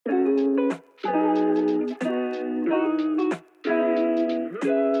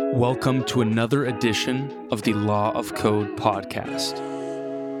Welcome to another edition of the Law of Code podcast.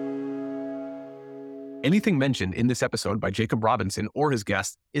 Anything mentioned in this episode by Jacob Robinson or his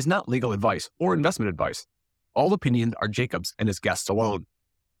guests is not legal advice or investment advice. All opinions are Jacob's and his guests alone.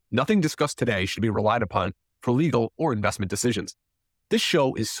 Nothing discussed today should be relied upon for legal or investment decisions. This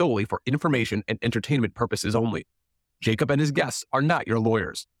show is solely for information and entertainment purposes only. Jacob and his guests are not your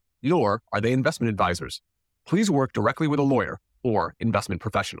lawyers, nor are they investment advisors. Please work directly with a lawyer or investment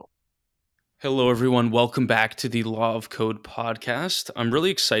professional. Hello, everyone. Welcome back to the Law of Code podcast. I'm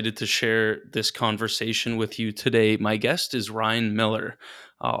really excited to share this conversation with you today. My guest is Ryne Miller.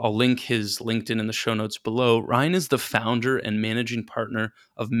 I'll link his LinkedIn in the show notes below. Ryne is the founder and managing partner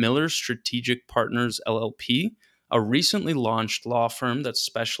of Miller Strategic Partners, LLP, a recently launched law firm that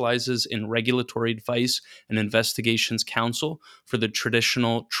specializes in regulatory advice and investigations counsel for the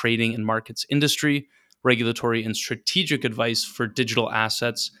traditional trading and markets industry, regulatory and strategic advice for digital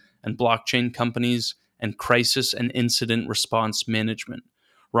assets and blockchain companies, and crisis and incident response management.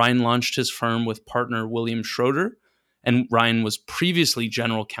 Ryne launched his firm with partner William Schroeder, and Ryne was previously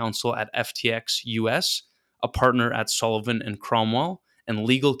general counsel at FTX US, a partner at Sullivan and Cromwell, and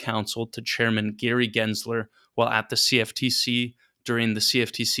legal counsel to Chairman Gary Gensler while at the CFTC during the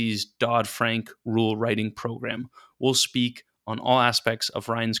CFTC's Dodd-Frank rule writing program. We'll speak on all aspects of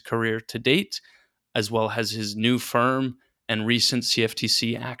Ryne's career to date, as well as his new firm and recent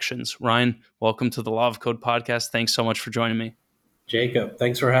CFTC actions. Ryne, welcome to the Law of Code podcast. Thanks so much for joining me. Jacob,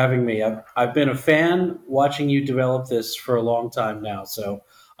 thanks for having me. I've been a fan watching you develop this for a long time now, so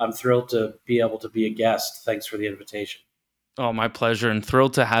I'm thrilled to be able to be a guest. Thanks for the invitation. Oh, my pleasure, and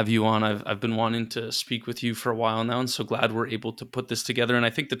thrilled to have you on. I've been wanting to speak with you for a while now, and so glad we're able to put this together. And I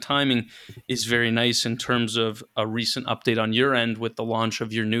think the timing is very nice in terms of a recent update on your end with the launch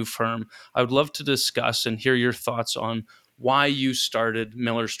of your new firm. I would love to discuss and hear your thoughts on why you started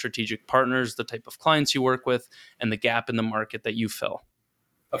Miller Strategic Partners, the type of clients you work with, and the gap in the market that you fill.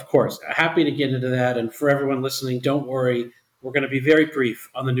 Of course, happy to get into that. And for everyone listening, don't worry. We're going to be very brief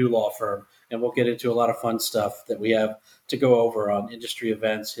on the new law firm, and we'll get into a lot of fun stuff that we have to go over on industry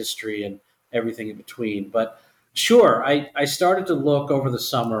events, history, and everything in between. But sure, I started to look over the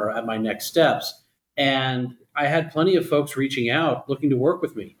summer at my next steps, and I had plenty of folks reaching out looking to work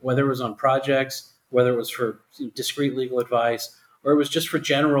with me, whether it was on projects, whether it was for discrete legal advice, or it was just for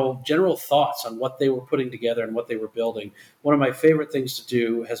general thoughts on what they were putting together and what they were building. One of my favorite things to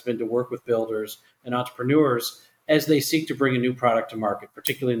do has been to work with builders and entrepreneurs as they seek to bring a new product to market,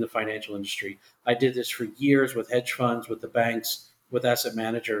 particularly in the financial industry. I did this for years with hedge funds, with the banks, with asset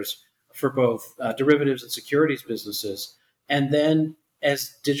managers for both derivatives and securities businesses. And then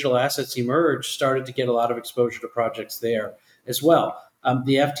as digital assets emerged, started to get a lot of exposure to projects there as well.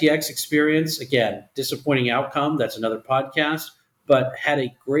 The FTX experience, again, disappointing outcome. That's another podcast, but had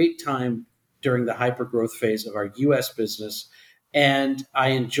a great time during the hyper growth phase of our US business. And I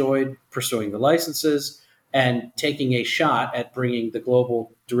enjoyed pursuing the licenses and taking a shot at bringing the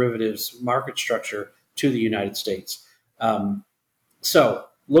global derivatives market structure to the United States. So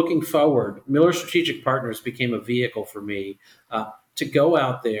looking forward, Miller Strategic Partners became a vehicle for me to go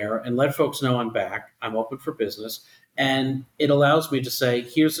out there and let folks know I'm back, I'm open for business, and it allows me to say,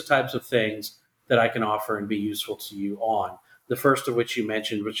 here's the types of things that I can offer and be useful to you on. The first of which you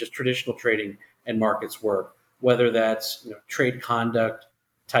mentioned was just traditional trading and markets work, whether that's trade conduct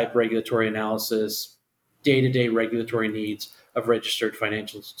type regulatory analysis, day-to-day regulatory needs of registered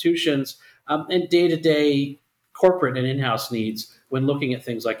financial institutions, and day-to-day corporate and in-house needs when looking at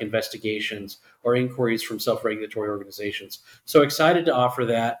things like investigations or inquiries from self-regulatory organizations. So excited to offer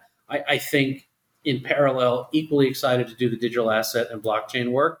that. I think in parallel, equally excited to do the digital asset and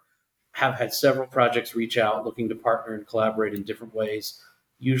blockchain work. Have had several projects reach out looking to partner and collaborate in different ways,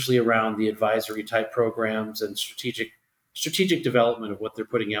 usually around the advisory type programs and strategic development of what they're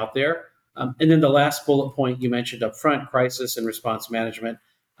putting out there. And then the last bullet point you mentioned up front, crisis and response management,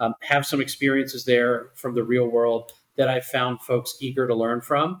 have some experiences there from the real world that I found folks eager to learn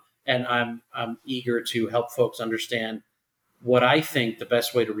from. And I'm eager to help folks understand what I think the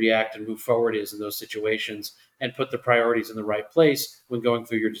best way to react and move forward is in those situations and put the priorities in the right place when going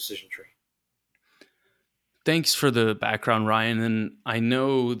through your decision tree. Thanks for the background, Ryne. And I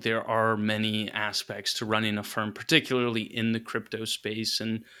know there are many aspects to running a firm, particularly in the crypto space.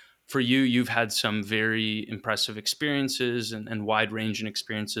 And for you, you've had some very impressive experiences and wide-ranging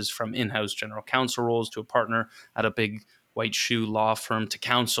experiences, from in-house general counsel roles to a partner at a big white shoe law firm to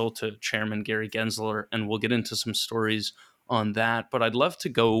counsel to Chairman Gary Gensler. And we'll get into some stories on that. But I'd love to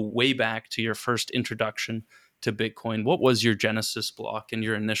go way back to your first introduction to Bitcoin. What was your genesis block and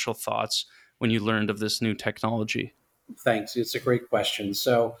your initial thoughts when you learned of this new technology? Thanks. It's a great question.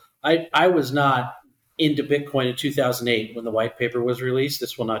 So I was not into Bitcoin in 2008 when the white paper was released.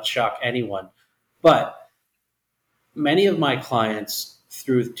 This will not shock anyone. But many of my clients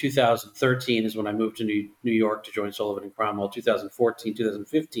through 2013 is when I moved to New York to join Sullivan and Cromwell. 2014,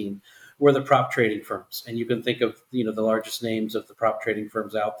 2015 were the prop trading firms, and you can think of the largest names of the prop trading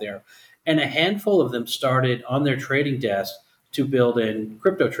firms out there. And a handful of them started on their trading desk to build in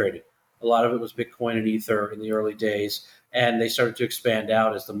crypto trading. A lot of it was Bitcoin and Ether in the early days, and they started to expand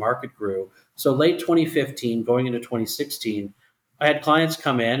out as the market grew. So late 2015, going into 2016, I had clients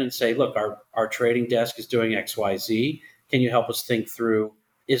come in and say, look, our trading desk is doing XYZ. Can you help us think through,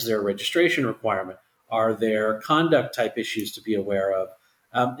 is there a registration requirement? Are there conduct type issues to be aware of?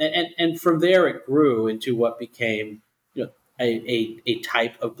 And from there, it grew into what became a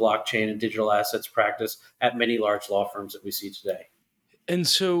type of blockchain and digital assets practice at many large law firms that we see today. And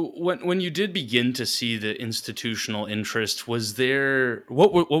so when you did begin to see the institutional interest, was there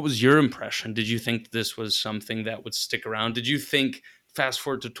what was your impression? Did you think this was something that would stick around? Did you think fast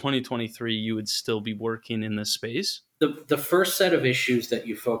forward to 2023 you would still be working in this space? The first set of issues that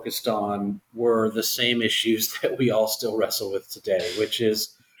you focused on were the same issues that we all still wrestle with today, which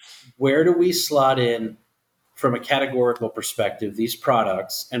is, where do we slot in from a categorical perspective these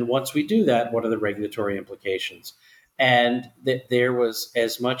products? And once we do that, what are the regulatory implications? And that there was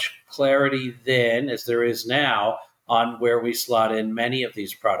as much clarity then as there is now on where we slot in many of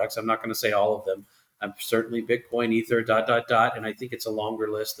these products. I'm not going to say all of them. I'm certainly Bitcoin, Ether, and I think it's a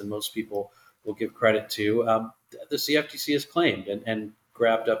longer list than most people will give credit to. The CFTC has claimed and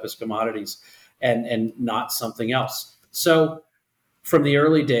grabbed up as commodities and not something else. So from the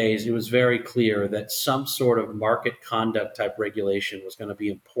early days, it was very clear that some sort of market conduct type regulation was going to be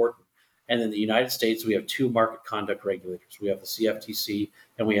important. And in the United States, we have two market conduct regulators. We have the CFTC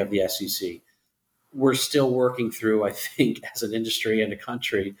and we have the SEC. We're still working through, I think, as an industry and a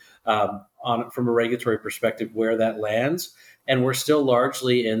country, from a regulatory perspective, where that lands. And we're still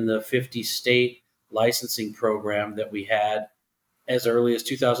largely in the 50 state licensing program that we had as early as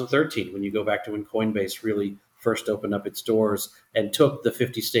 2013, when you go back to when Coinbase really first opened up its doors and took the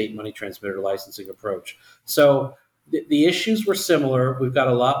 50 state money transmitter licensing approach. So the issues were similar. We've got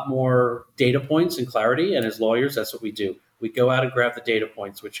a lot more data points and clarity. And as lawyers, that's what we do. We go out and grab the data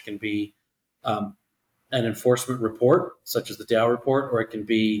points, which can be an enforcement report, such as the Dow report, or it can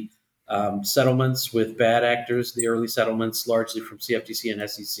be settlements with bad actors. The early settlements, largely from CFTC and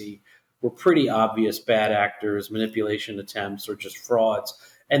SEC, were pretty obvious bad actors, manipulation attempts, or just frauds.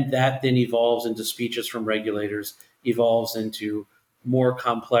 And that then evolves into speeches from regulators, evolves into more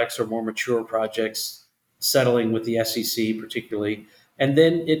complex or more mature projects, settling with the SEC particularly. And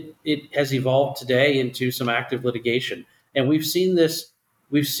then it has evolved today into some active litigation. And we've seen this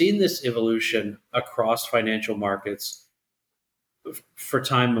evolution across financial markets for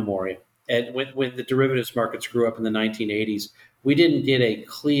time memorial. And when the derivatives markets grew up in the 1980s, we didn't get a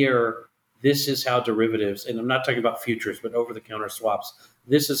clear, this is how derivatives, and I'm not talking about futures, but over-the-counter swaps,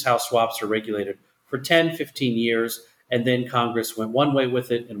 this is how swaps are regulated for 10, 15 years. And then Congress went one way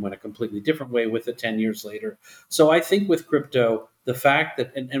with it and went a completely different way with it 10 years later. So I think with crypto, the fact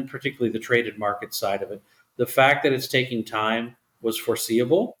that, and particularly the traded market side of it, the fact that it's taking time was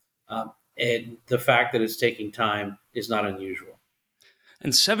foreseeable. And the fact that it's taking time is not unusual.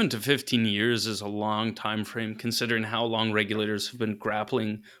 And 7 to 15 years is a long time frame considering how long regulators have been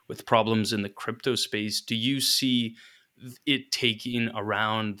grappling with problems in the crypto space. Do you see it taking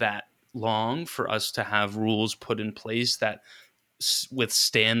around that long for us to have rules put in place that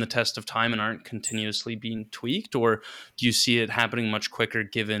withstand the test of time and aren't continuously being tweaked? Or do you see it happening much quicker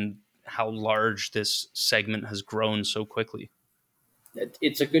given how large this segment has grown so quickly?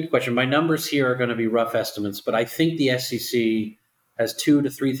 It's a good question. My numbers here are going to be rough estimates, but I think the SEC has 2,000 to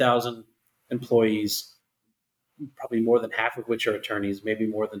 3,000 employees, probably more than half of which are attorneys, maybe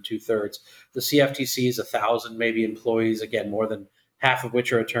more than two-thirds. The CFTC is 1,000 maybe employees, again, more than half of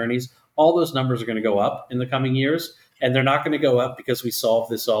which are attorneys. All those numbers are going to go up in the coming years, and they're not going to go up because we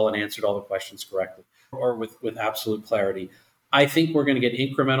solved this all and answered all the questions correctly or with absolute clarity. I think we're going to get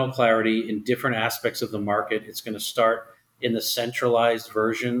incremental clarity in different aspects of the market. It's going to start in the centralized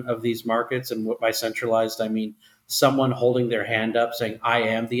version of these markets. And by centralized, I mean someone holding their hand up saying, I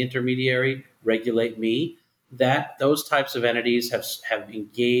am the intermediary, regulate me. That those types of entities have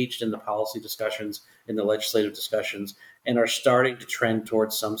engaged in the policy discussions, in the legislative discussions, and are starting to trend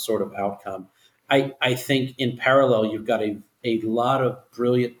towards some sort of outcome. I think in parallel, you've got a lot of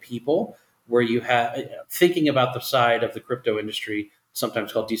brilliant people where you have thinking about the side of the crypto industry,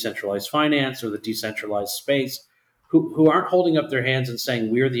 sometimes called decentralized finance or the decentralized space, who aren't holding up their hands and saying,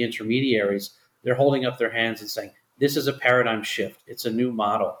 we're the intermediaries. They're holding up their hands and saying, this is a paradigm shift. It's a new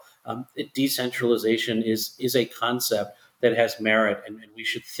model. Decentralization is a concept that has merit, and we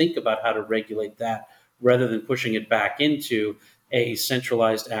should think about how to regulate that rather than pushing it back into a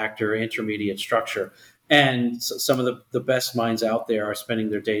centralized actor intermediate structure. And some of the best minds out there are spending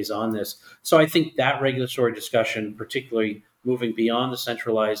their days on this. So I think that regulatory discussion, particularly moving beyond the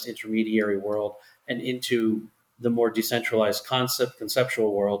centralized intermediary world and into the more decentralized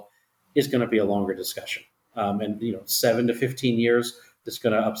conceptual world, is going to be a longer discussion. And 7 to 15 years, that's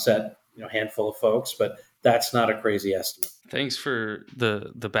going to upset a handful of folks, but that's not a crazy estimate. Thanks for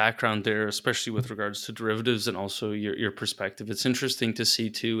the background there, especially with regards to derivatives and also your perspective. It's interesting to see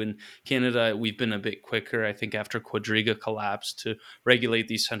too. In Canada, we've been a bit quicker, I think, after Quadriga collapsed to regulate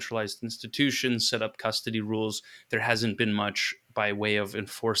these centralized institutions, set up custody rules. There hasn't been much by way of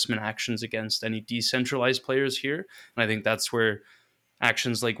enforcement actions against any decentralized players here. And I think that's where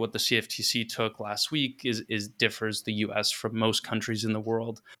actions like what the CFTC took last week is differs the US from most countries in the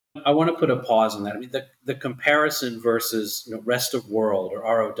world. I want to put a pause on that. I mean, the comparison versus rest of world or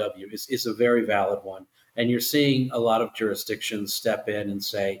ROW is a very valid one. And you're seeing a lot of jurisdictions step in and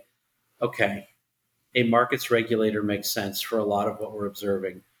say, okay, a markets regulator makes sense for a lot of what we're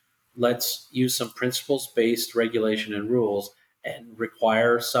observing. Let's use some principles-based regulation and rules and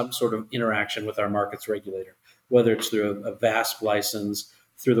require some sort of interaction with our markets regulator, whether it's through a VASP license,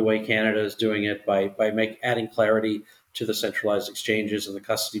 through the way Canada is doing it by adding clarity to the centralized exchanges and the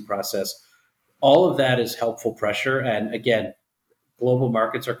custody process. All of that is helpful pressure. And again, global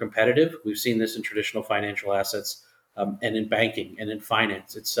markets are competitive. We've seen this in traditional financial assets and in banking and in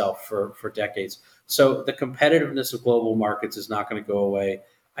finance itself for decades. So the competitiveness of global markets is not going to go away.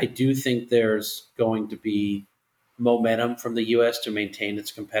 I do think there's going to be momentum from the U.S. to maintain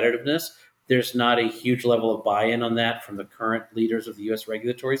its competitiveness. There's not a huge level of buy-in on that from the current leaders of the U.S.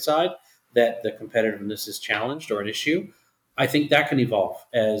 regulatory side, that the competitiveness is challenged or an issue. I think that can evolve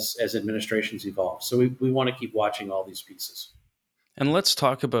as administrations evolve. So we want to keep watching all these pieces. And let's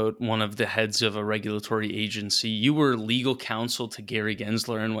talk about one of the heads of a regulatory agency. You were legal counsel to Gary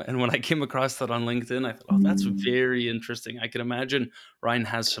Gensler. And when I came across that on LinkedIn, I thought, oh, that's very interesting. I can imagine Ryne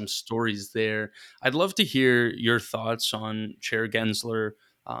has some stories there. I'd love to hear your thoughts on Chair Gensler.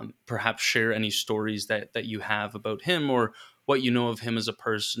 Perhaps share any stories that you have about him or what you know of him as a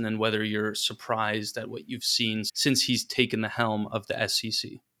person, and whether you're surprised at what you've seen since he's taken the helm of the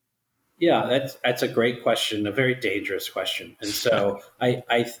SEC. Yeah, that's a great question, a very dangerous question. And so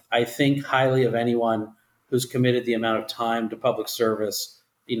I think highly of anyone who's committed the amount of time to public service,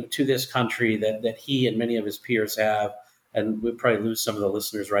 to this country that he and many of his peers have. And we'd probably lose some of the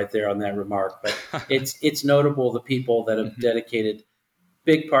listeners right there on that remark. But it's notable the people that have dedicated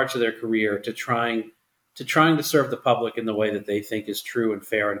big parts of their career to trying to serve the public in the way that they think is true and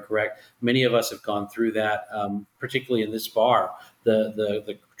fair and correct. Many of us have gone through that, particularly in this bar,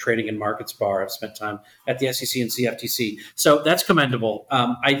 the trading and markets bar. I've spent time at the SEC and CFTC, so that's commendable.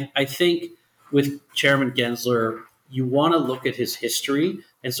 I think with Chairman Gensler, you want to look at his history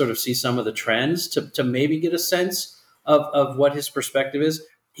and sort of see some of the trends to maybe get a sense of what his perspective is.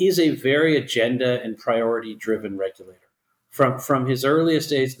 He's a very agenda and priority driven regulator. From his earliest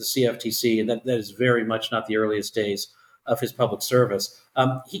days at the CFTC, and that is very much not the earliest days of his public service,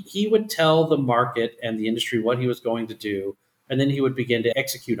 he would tell the market and the industry what he was going to do, and then he would begin to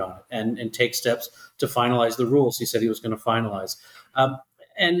execute on it and take steps to finalize the rules he said he was going to finalize.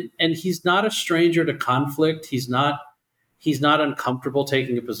 And he's not a stranger to conflict. He's not uncomfortable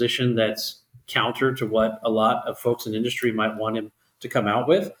taking a position that's counter to what a lot of folks in industry might want him to come out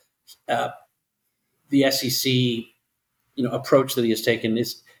with. The SEC approach that he has taken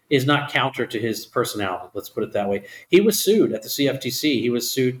is not counter to his personality. Let's put it that way. He was sued at the CFTC. He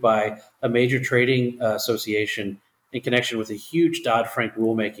was sued by a major trading association in connection with a huge Dodd-Frank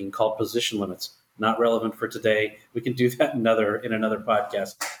rulemaking called position limits. Not relevant for today. We can do that in another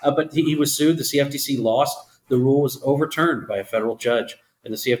podcast. But he was sued. The CFTC lost. The rule was overturned by a federal judge,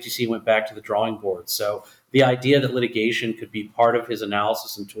 and the CFTC went back to the drawing board. So the idea that litigation could be part of his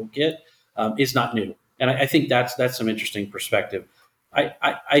analysis and toolkit is not new. And I think that's some interesting perspective.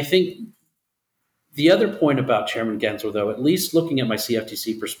 I think the other point about Chairman Gensler, though, at least looking at my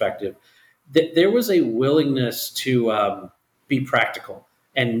CFTC perspective, that there was a willingness to be practical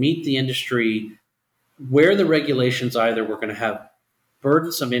and meet the industry where the regulations either were going to have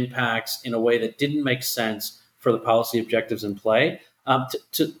burdensome impacts in a way that didn't make sense for the policy objectives in play,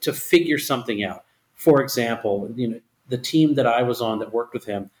 to figure something out. For example, the team that I was on that worked with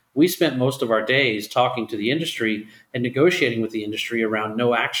him, we spent most of our days talking to the industry and negotiating with the industry around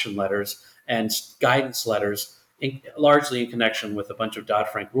no action letters and guidance letters, largely in connection with a bunch of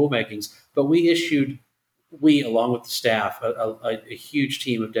Dodd-Frank rulemakings. But we issued we, along with the staff, a huge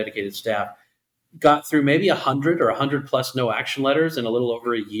team of dedicated staff, got through maybe 100 or 100 plus no action letters in a little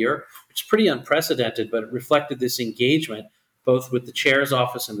over a year, which is pretty unprecedented, but it reflected this engagement both with the chair's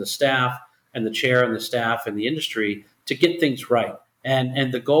office and the staff, and the chair and the staff and the industry to get things right.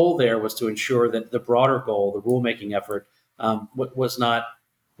 And the goal there was to ensure that the broader goal, the rulemaking effort, was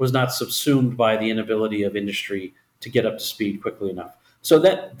not subsumed by the inability of industry to get up to speed quickly enough. So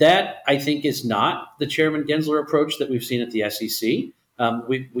that I think is not the Chairman Gensler approach that we've seen at the SEC.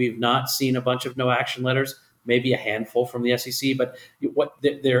 We've not seen a bunch of no action letters, maybe a handful from the SEC, but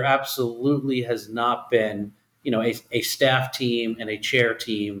there absolutely has not been, a staff team and a chair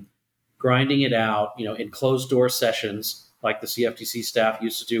team grinding it out, in closed door sessions like the CFTC staff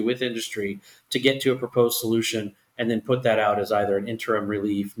used to do with industry to get to a proposed solution and then put that out as either an interim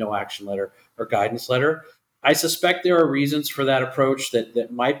relief, no action letter, or guidance letter. I suspect there are reasons for that approach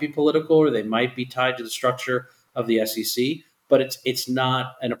that might be political or they might be tied to the structure of the SEC, but it's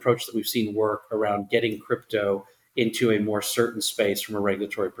not an approach that we've seen work around getting crypto into a more certain space from a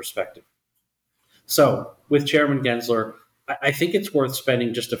regulatory perspective. So with Chairman Gensler, I think it's worth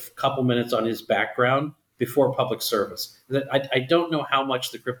spending just a couple minutes on his background before public service. I don't know how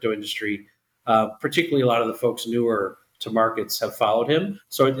much the crypto industry, particularly a lot of the folks newer to markets, have followed him.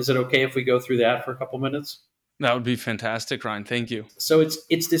 So is it okay if we go through that for a couple minutes? That would be fantastic, Ryne. Thank you. So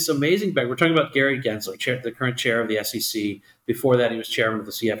it's this amazing background. We're talking about Gary Gensler, the current chair of the SEC. Before that, he was chairman of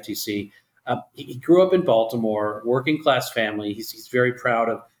the CFTC. He grew up in Baltimore, working class family. He's very proud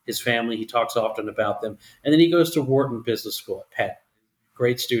of his family. He talks often about them. And then he goes to Wharton Business School at Penn.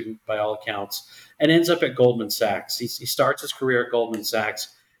 Great student by all accounts, and ends up at Goldman Sachs. He starts his career at Goldman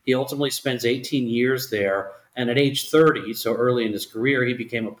Sachs. He ultimately spends 18 years there. And at age 30, so early in his career, he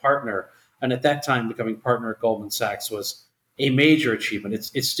became a partner. And at that time, becoming partner at Goldman Sachs was a major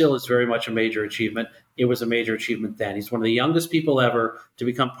achievement. It still is very much a major achievement. It was a major achievement then. He's one of the youngest people ever to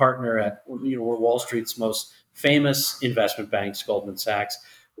become partner at Wall Street's most famous investment banks, Goldman Sachs.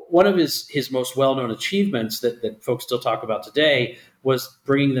 One of his most well-known achievements that folks still talk about today was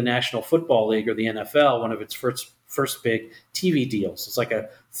bringing the National Football League, or the NFL, one of its first big TV deals. It's like a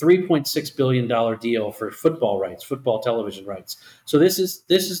 $3.6 billion deal for football rights, football television rights. So this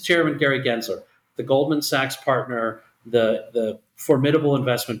is Chairman Gary Gensler, the Goldman Sachs partner, the formidable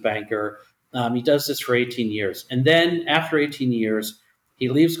investment banker. He does this for 18 years. And then after 18 years, he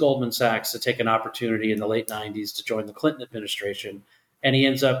leaves Goldman Sachs to take an opportunity in the late 90s to join the Clinton administration. And he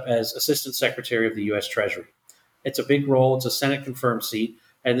ends up as Assistant Secretary of the U.S. Treasury. It's a big role. It's a Senate confirmed seat.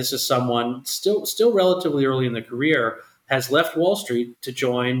 And this is someone still relatively early in the career, has left Wall Street to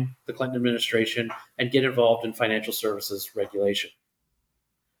join the Clinton administration and get involved in financial services regulation.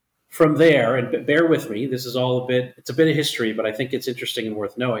 From there, and bear with me, this is it's a bit of history, but I think it's interesting and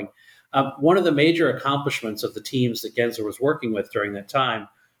worth knowing. One of the major accomplishments of the teams that Gensler was working with during that time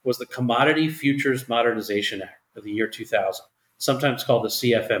was the Commodity Futures Modernization Act of the year 2000, sometimes called the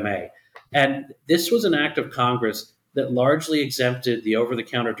CFMA. And this was an act of Congress that largely exempted the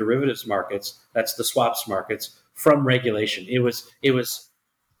over-the-counter derivatives markets, that's the swaps markets, from regulation. It was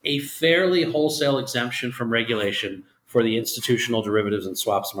a fairly wholesale exemption from regulation for the institutional derivatives and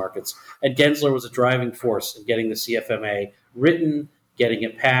swaps markets. And Gensler was a driving force in getting the CFMA written, getting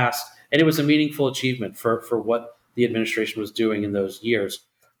it passed, and it was a meaningful achievement for what the administration was doing in those years.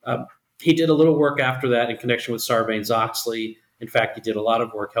 He did a little work after that in connection with Sarbanes-Oxley. In fact, he did a lot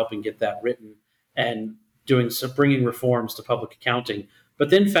of work helping get that written and bringing reforms to public accounting. But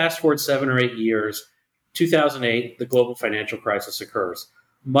then fast forward 7 or 8 years, 2008, the global financial crisis occurs,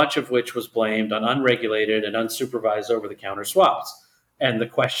 much of which was blamed on unregulated and unsupervised over-the-counter swaps. And the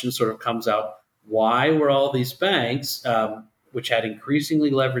question sort of comes out, why were all these banks, which had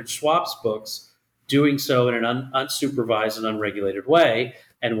increasingly leveraged swaps books, doing so in an unsupervised and unregulated way?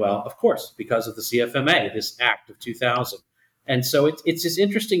 And well, of course, because of the CFMA, this act of 2000. And so it's this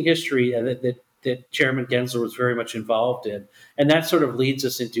interesting history that Chairman Gensler was very much involved in. And that sort of leads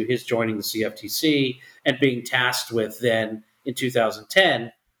us into his joining the CFTC and being tasked with then, in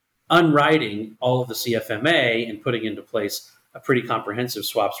 2010, unwriting all of the CFMA and putting into place a pretty comprehensive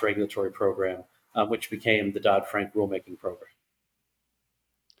swaps regulatory program, which became the Dodd-Frank rulemaking program.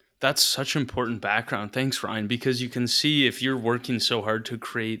 That's such important background. Thanks, Ryne, because you can see if you're working so hard to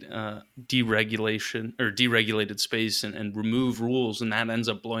create deregulation or deregulated space and remove rules, and that ends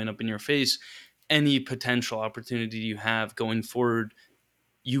up blowing up in your face, any potential opportunity you have going forward,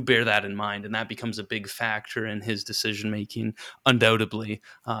 you bear that in mind, and that becomes a big factor in his decision making, undoubtedly.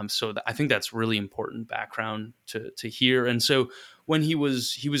 So I think that's really important background to hear. And so when he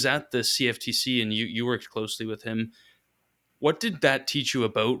was at the CFTC, and you worked closely with him, What did that teach you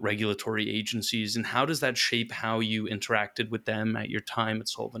about regulatory agencies, and how does that shape how you interacted with them at your time at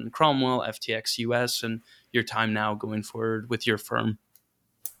Sullivan and Cromwell, FTX US, and your time now going forward with your firm?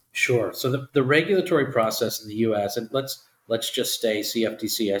 Sure. So the regulatory process in the U.S., and let's just stay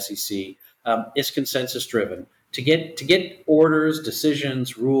CFTC, SEC, is consensus driven. To get orders,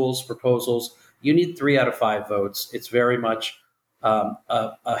 decisions, rules, proposals, you need 3 out of 5 votes. It's very much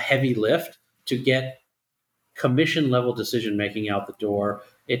a heavy lift to get commission level decision making out the door.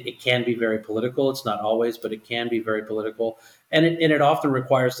 It can be very political. It's not always, but it can be very political. And it often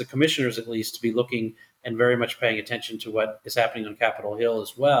requires the commissioners, at least, to be looking and very much paying attention to what is happening on Capitol Hill,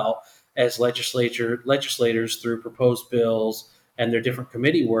 as well as legislators through proposed bills and their different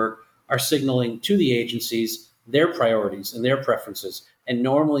committee work are signaling to the agencies their priorities and their preferences. And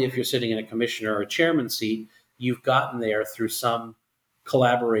normally, if you're sitting in a commissioner or a chairman seat, you've gotten there through some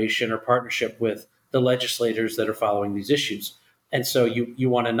collaboration or partnership with the legislators that are following these issues. And so you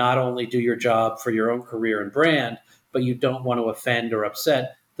want to not only do your job for your own career and brand, but you don't want to offend or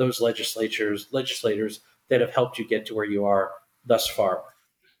upset those legislators that have helped you get to where you are thus far.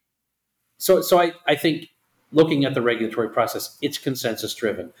 So I think looking at the regulatory process, it's consensus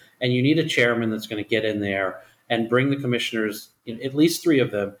driven. And you need a chairman that's going to get in there and bring the commissioners, at least 3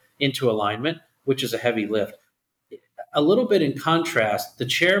 of them, into alignment, which is a heavy lift. A little bit in contrast, the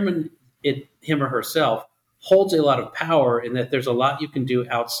chairman, him or herself, holds a lot of power in that there's a lot you can do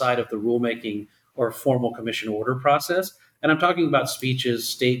outside of the rulemaking or formal commission order process. And I'm talking about speeches,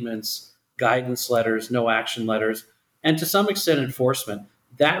 statements, guidance letters, no action letters, and to some extent enforcement.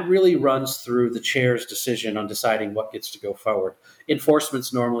 That really runs through the chair's decision on deciding what gets to go forward.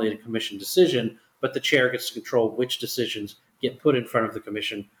 Enforcement's normally a commission decision, but the chair gets to control which decisions get put in front of the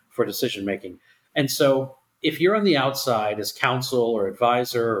commission for decision making. And so if you're on the outside as counsel or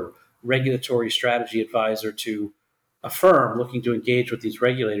advisor or regulatory strategy advisor to a firm looking to engage with these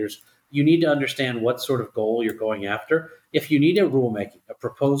regulators, you need to understand what sort of goal you're going after. If you need a rulemaking, a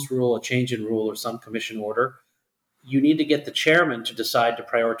proposed rule, a change in rule, or some commission order, you need to get the chairman to decide to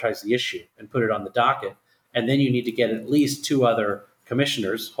prioritize the issue and put it on the docket. And then you need to get at least 2 other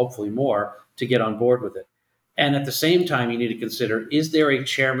commissioners, hopefully more, to get on board with it. And at the same time, you need to consider, is there a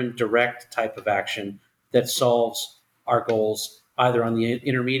chairman direct type of action that solves our goals either on the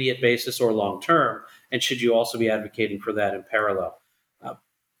intermediate basis or long term? And should you also be advocating for that in parallel?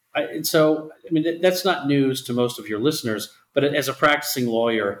 That's not news to most of your listeners, but as a practicing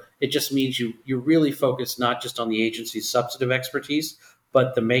lawyer, it just means you really focus not just on the agency's substantive expertise,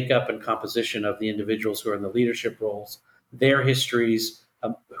 but the makeup and composition of the individuals who are in the leadership roles, their histories,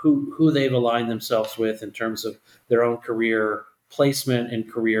 who they've aligned themselves with in terms of their own career placement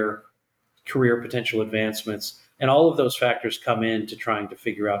and career potential advancements. And all of those factors come into trying to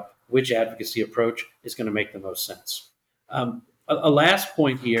figure out which advocacy approach is going to make the most sense. A last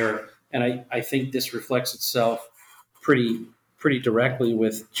point here, and I think this reflects itself pretty directly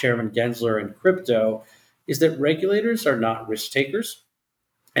with Chairman Gensler and crypto, is that regulators are not risk takers.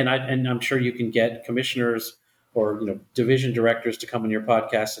 And I'm sure you can get commissioners or division directors to come on your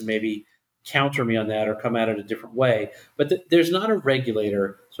podcast and maybe counter me on that or come at it a different way. But there's not a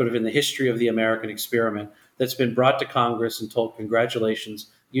regulator sort of in the history of the American experiment that's been brought to Congress and told, congratulations,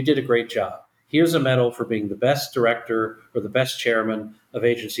 you did a great job. Here's a medal for being the best director or the best chairman of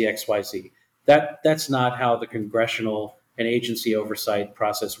agency XYZ. That's not how the congressional and agency oversight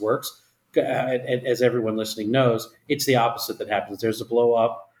process works. As everyone listening knows, it's the opposite that happens. There's a blow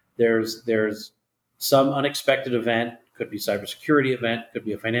up. There's some unexpected event. Could be cybersecurity event. Could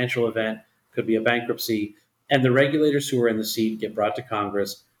be a financial event. Could be a bankruptcy. And the regulators who are in the seat get brought to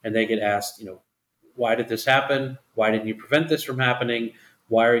Congress and they get asked, why did this happen? Why didn't you prevent this from happening?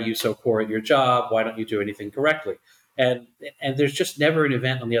 Why are you so poor at your job? Why don't you do anything correctly? And there's just never an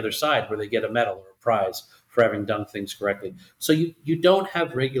event on the other side where they get a medal or a prize for having done things correctly. So you don't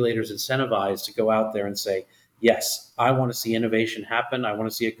have regulators incentivized to go out there and say, yes, I want to see innovation happen. I want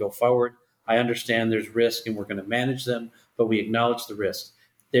to see it go forward. I understand there's risk and we're going to manage them, but we acknowledge the risk.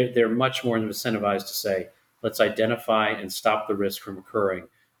 They're much more incentivized to say, let's identify and stop the risk from occurring.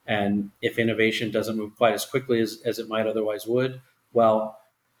 And if innovation doesn't move quite as quickly as it might otherwise would, well,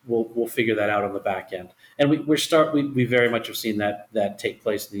 we'll figure that out on the back end. And we very much have seen that take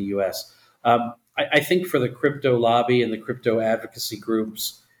place in the U.S. I think for the crypto lobby and the crypto advocacy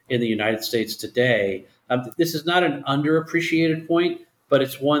groups in the United States today, this is not an underappreciated point, but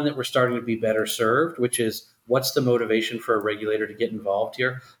it's one that we're starting to be better served, which is what's the motivation for a regulator to get involved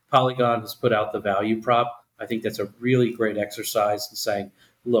here? Polygon has put out the value prop. I think that's a really great exercise in saying,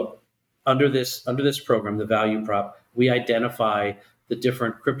 look, under this program, the value prop, we identify the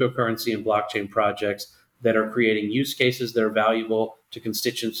different cryptocurrency and blockchain projects that are creating use cases that are valuable to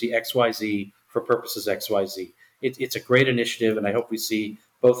constituency XYZ for purposes XYZ. It's a great initiative, and I hope we see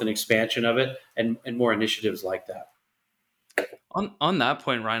both an expansion of it and more initiatives like that. On that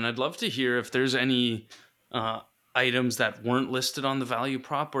point, Ryan, I'd love to hear if there's any uh, items that weren't listed on the value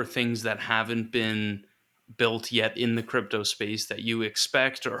prop or things that haven't been built yet in the crypto space that you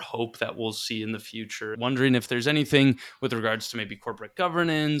expect or hope that we'll see in the future. Wondering if there's anything with regards to maybe corporate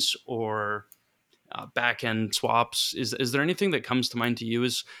governance or back end swaps. Is there anything that comes to mind to you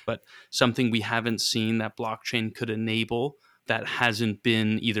as but something we haven't seen that blockchain could enable that hasn't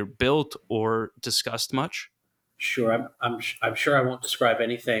been either built or discussed much? Sure, I'm sure I won't describe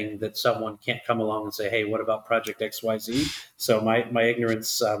anything that someone can't come along and say, "Hey, what about Project XYZ?" So my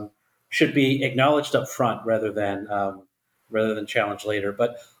ignorance should be acknowledged up front rather than challenged later.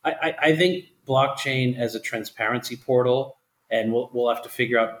 But I think blockchain as a transparency portal, and we'll have to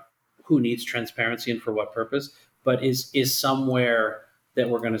figure out who needs transparency and for what purpose. But is somewhere that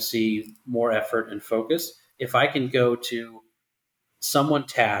we're going to see more effort and focus. If I can go to someone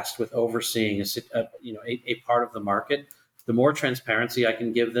tasked with overseeing a part of the market, the more transparency I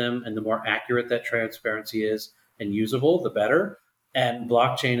can give them and the more accurate that transparency is and usable, the better. And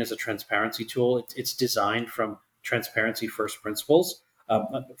blockchain is a transparency tool. It's designed from transparency first principles,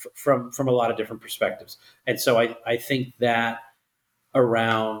 from a lot of different perspectives. And so I think that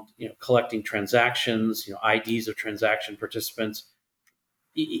around collecting transactions, IDs of transaction participants,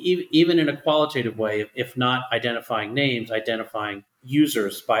 even in a qualitative way, if not identifying names, identifying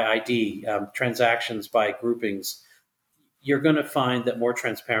users by ID, transactions by groupings, you're going to find that more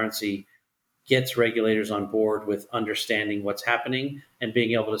transparency gets regulators on board with understanding what's happening and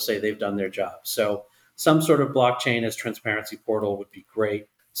being able to say they've done their job. So some sort of blockchain as transparency portal would be great.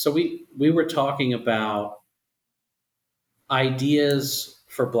 So we were talking about ideas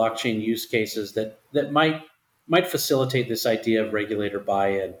for blockchain use cases that might facilitate this idea of regulator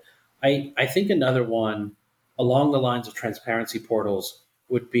buy-in. I think another one along the lines of transparency portals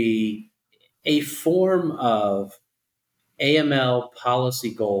would be a form of AML policy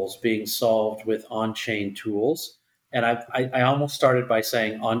goals being solved with on-chain tools. And I almost started by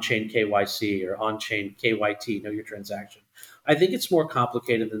saying on-chain KYC or on-chain KYT, know your transaction. I think it's more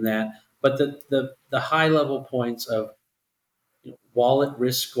complicated than that, but the high-level points of wallet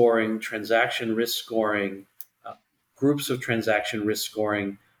risk scoring, transaction risk scoring, groups of transaction risk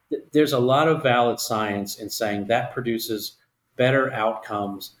scoring. There's a lot of valid science in saying that produces better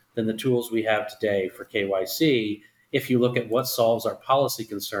outcomes than the tools we have today for KYC. If you look at what solves our policy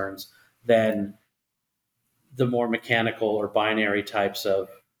concerns, then the more mechanical or binary types of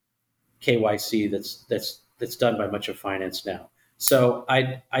KYC that's done by much of finance now. So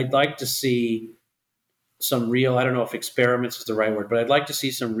I'd like to see some real, I don't know if experiments is the right word, but I'd like to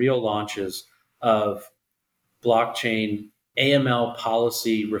see some real launches of blockchain AML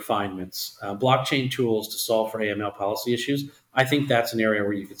policy refinements, blockchain tools to solve for AML policy issues. I think that's an area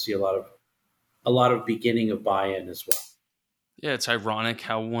where you could see a lot of beginning of buy-in as well. Yeah, it's ironic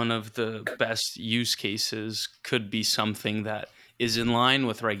how one of the best use cases could be something that is in line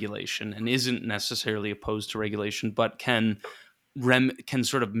with regulation and isn't necessarily opposed to regulation, but can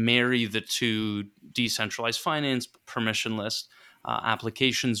sort of marry the two decentralized finance, permissionless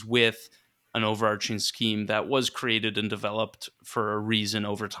applications with an overarching scheme that was created and developed for a reason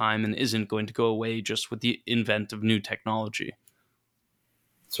over time and isn't going to go away just with the invent of new technology.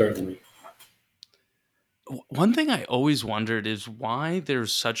 Certainly. One thing I always wondered is why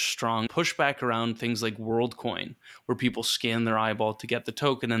there's such strong pushback around things like WorldCoin, where people scan their eyeball to get the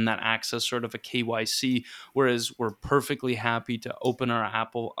token and that acts as sort of a KYC, whereas we're perfectly happy to open our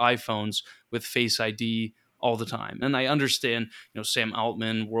Apple iPhones with Face ID all the time. And I understand, Sam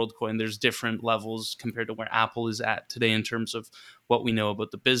Altman, WorldCoin, there's different levels compared to where Apple is at today in terms of what we know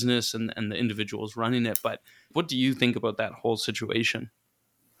about the business and the individuals running it. But what do you think about that whole situation?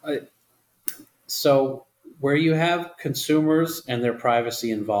 So where you have consumers and their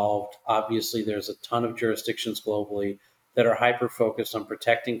privacy involved, obviously there's a ton of jurisdictions globally that are hyper focused on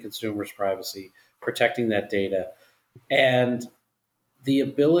protecting consumers' privacy, protecting that data. And the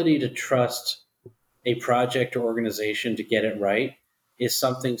ability to trust a project or organization to get it right is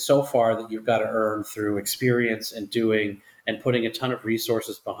something so far that you've got to earn through experience and doing and putting a ton of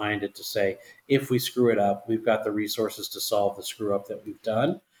resources behind it to say, if we screw it up, we've got the resources to solve the screw up that we've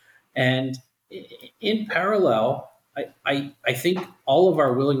done. And in parallel, I think all of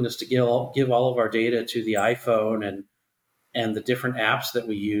our willingness to give all of our data to the iPhone and the different apps that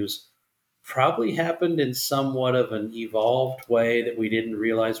we use probably happened in somewhat of an evolved way that we didn't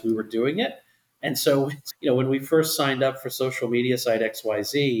realize we were doing it. And so, when we first signed up for social media site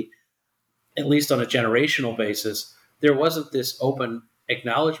XYZ, at least on a generational basis, there wasn't this open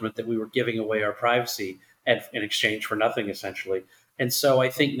acknowledgement that we were giving away our privacy in exchange for nothing, essentially. And so I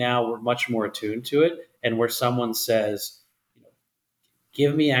think now we're much more attuned to it. And where someone says,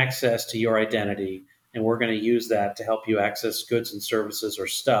 give me access to your identity, and we're going to use that to help you access goods and services or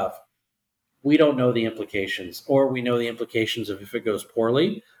stuff, we don't know the implications, or we know the implications of if it goes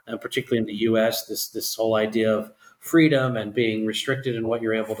poorly, and particularly in the U.S., this whole idea of freedom and being restricted in what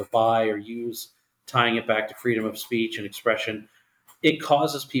you're able to buy or use, tying it back to freedom of speech and expression, it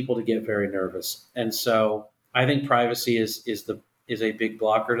causes people to get very nervous. And so I think privacy is a big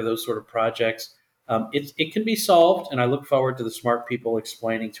blocker to those sort of projects. It can be solved, and I look forward to the smart people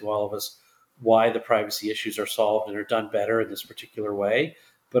explaining to all of us why the privacy issues are solved and are done better in this particular way.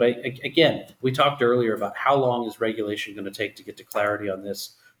 But again, we talked earlier about how long is regulation going to take to get to clarity on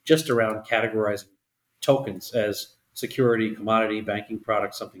this, just around categorizing tokens as security, commodity, banking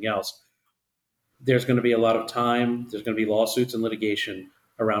products, something else. There's going to be a lot of time. There's going to be lawsuits and litigation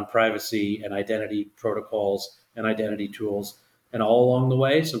around privacy and identity protocols and identity tools. And all along the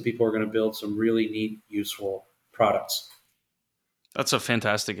way, some people are going to build some really neat, useful products. That's a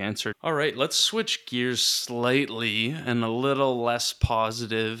fantastic answer. All right, let's switch gears slightly and a little less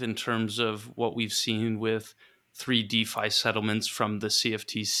positive in terms of what we've seen with 3 DeFi settlements from the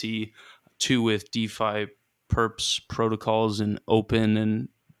CFTC, 2 with DeFi perps protocols in Open and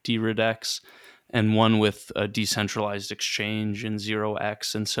DREDX, and 1 with a decentralized exchange in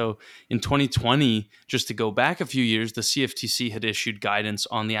 0x. And so in 2020, just to go back a few years, the CFTC had issued guidance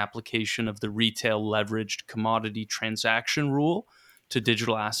on the application of the retail leveraged commodity transaction rule to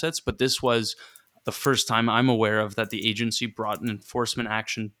digital assets. But this was the first time I'm aware of that the agency brought an enforcement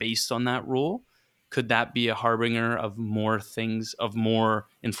action based on that rule. Could that be a harbinger of more things, of more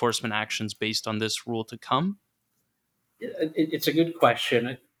enforcement actions based on this rule to come? It's a good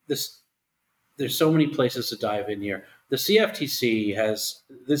question. There's so many places to dive in here. The CFTC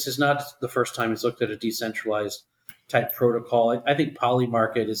this is not the first time it's looked at a decentralized type protocol. I think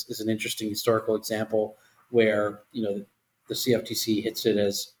Polymarket is an interesting historical example where, the CFTC hits it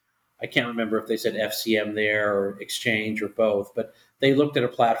as, I can't remember if they said FCM there or exchange or both, but they looked at a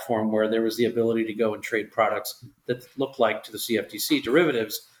platform where there was the ability to go and trade products that looked like to the CFTC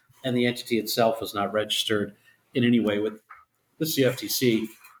derivatives, and the entity itself was not registered in any way with the CFTC.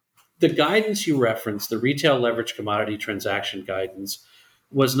 The guidance you referenced, the retail leverage commodity transaction guidance,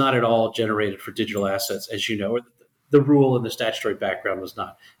 was not at all generated for digital assets, as you know. The rule and the statutory background was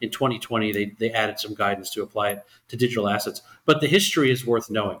not. In 2020, they added some guidance to apply it to digital assets. But the history is worth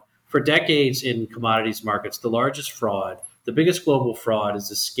knowing. For decades in commodities markets, the largest fraud, the biggest global fraud, is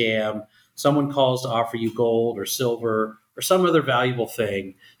a scam. Someone calls to offer you gold or silver or some other valuable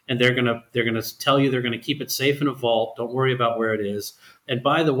thing, and they're gonna tell you they're gonna keep it safe in a vault. Don't worry about where it is. And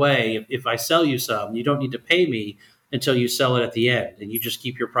by the way, if I sell you some, you don't need to pay me until you sell it at the end, and you just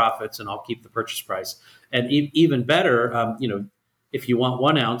keep your profits, and I'll keep the purchase price. And even better, if you want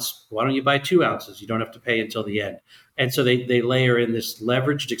 1 ounce, why don't you buy 2 ounces? You don't have to pay until the end. And so they layer in this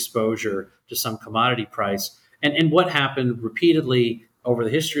leveraged exposure to some commodity price. And what happened repeatedly over the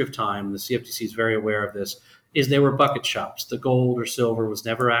history of time, the CFTC is very aware of this, is there were bucket shops. The gold or silver was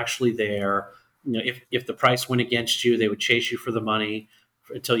never actually there. If the price went against you, they would chase you for the money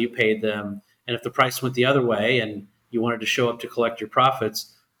until you paid them. And if the price went the other way and you wanted to show up to collect your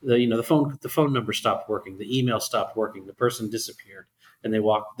profits, the phone number stopped working, the email stopped working, the person disappeared, and they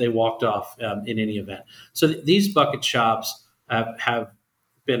walked off in any event. So these bucket shops have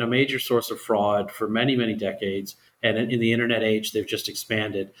been a major source of fraud for many, many decades. And in the internet age, they've just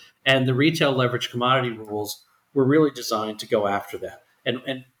expanded. And the retail leverage commodity rules were really designed to go after that.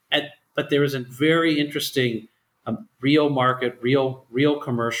 But there is a very interesting real market, real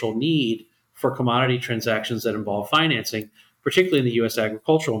commercial need for commodity transactions that involve financing, particularly in the U.S.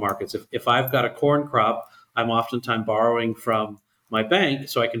 agricultural markets. If I've got a corn crop, I'm oftentimes borrowing from my bank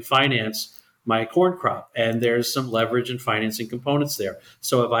so I can finance my corn crop. And there's some leverage and financing components there.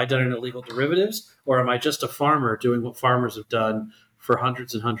 So have I done an illegal derivatives, or am I just a farmer doing what farmers have done for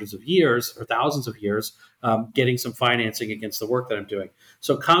hundreds and hundreds of years or thousands of years, getting some financing against the work that I'm doing?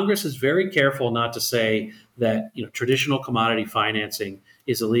 So Congress is very careful not to say that traditional commodity financing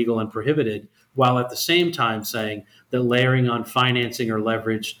is illegal and prohibited, while at the same time saying that layering on financing or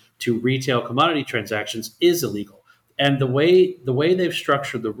leverage to retail commodity transactions is illegal. And the way they've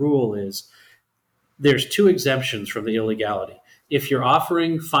structured the rule is there's 2 exemptions from the illegality. If you're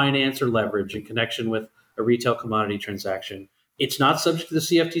offering finance or leverage in connection with a retail commodity transaction, it's not subject to the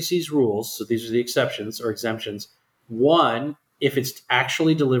CFTC's rules. So these are the exceptions or exemptions. 1, if it's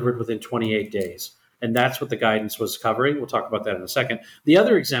actually delivered within 28 days. And that's what the guidance was covering. We'll talk about that in a second. The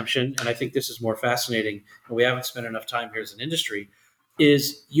other exemption, and I think this is more fascinating, and we haven't spent enough time here as an industry,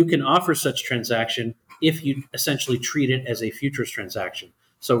 is you can offer such transaction if you essentially treat it as a futures transaction.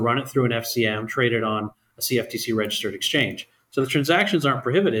 So run it through an FCM, trade it on a CFTC registered exchange. So the transactions aren't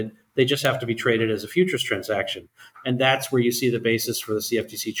prohibited, they just have to be traded as a futures transaction. And that's where you see the basis for the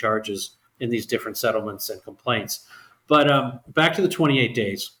CFTC charges in these different settlements and complaints. But back to the 28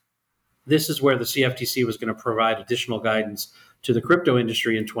 days. This is where the CFTC was going to provide additional guidance to the crypto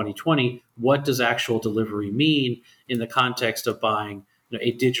industry in 2020. What does actual delivery mean in the context of buying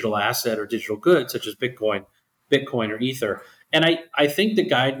a digital asset or digital goods such as Bitcoin or Ether? And I think the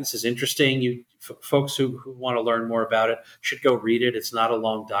guidance is interesting. Folks who want to learn more about it should go read it. It's not a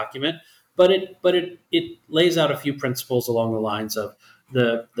long document, but it lays out a few principles along the lines of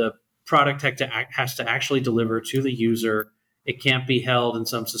the product has to actually deliver to the user. It can't be held in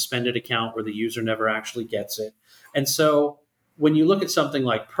some suspended account where the user never actually gets it. And so when you look at something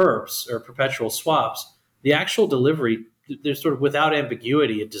like perps or perpetual swaps, the actual delivery, there's sort of without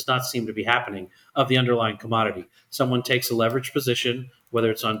ambiguity, it does not seem to be happening of the underlying commodity. Someone takes a leveraged position, whether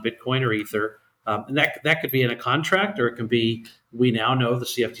it's on Bitcoin or Ether, and that could be in a contract, or it can be, we now know the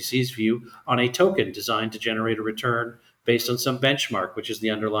CFTC's view, on a token designed to generate a return based on some benchmark, which is the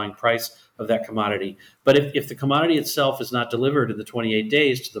underlying price of that commodity. But if the commodity itself is not delivered in the 28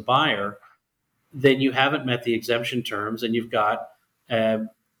 days to the buyer, then you haven't met the exemption terms, and you've got an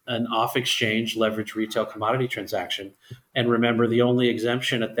off-exchange leveraged retail commodity transaction. And remember, the only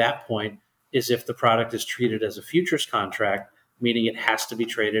exemption at that point is if the product is treated as a futures contract, meaning it has to be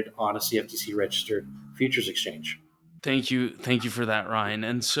traded on a CFTC-registered futures exchange. Thank you for that, Ryne.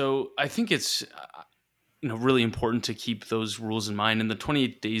 And so I think it's really important to keep those rules in mind. And the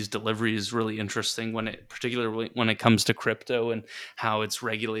 28 days delivery is really interesting particularly when it comes to crypto and how it's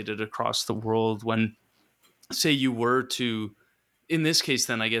regulated across the world. When, say, you were to, in this case,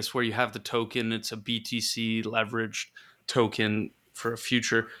 then I guess where you have the token, it's a BTC leveraged token for a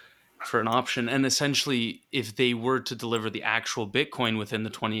future, for an option. And essentially, if they were to deliver the actual Bitcoin within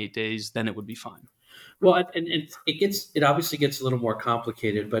the 28 days, then it would be fine. Well, and it obviously gets a little more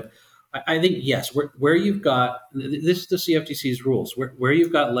complicated, but I think, yes, where you've got, this is the CFTC's rules, where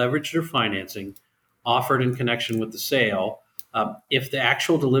you've got leveraged or financing offered in connection with the sale, if the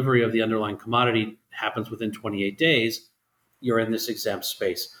actual delivery of the underlying commodity happens within 28 days, you're in this exempt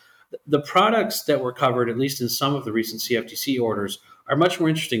space. The products that were covered, at least in some of the recent CFTC orders, are much more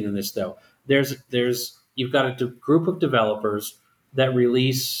interesting than this, though. You've got a group of developers that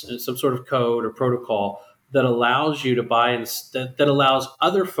release some sort of code or protocol that allows you to buy that allows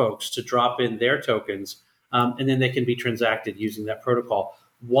other folks to drop in their tokens, and then they can be transacted using that protocol.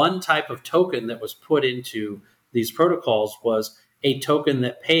 One type of token that was put into these protocols was a token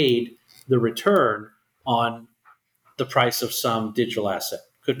that paid the return on the price of some digital asset.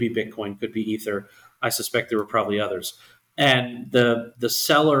 Could be Bitcoin, could be Ether. I suspect there were probably others. And the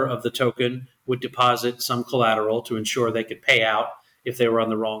seller of the token would deposit some collateral to ensure they could pay out if they were on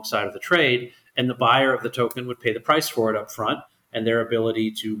the wrong side of the trade. And the buyer of the token would pay the price for it up front, and their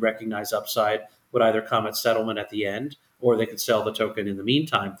ability to recognize upside would either come at settlement at the end, or they could sell the token in the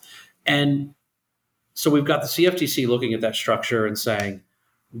meantime. And so we've got the CFTC looking at that structure and saying,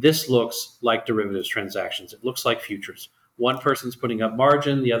 this looks like derivatives transactions. It looks like futures. One person's putting up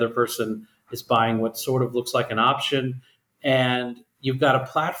margin, the other person is buying what sort of looks like an option. And you've got a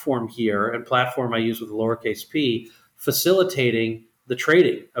platform here, and platform I use with a lowercase p, facilitating the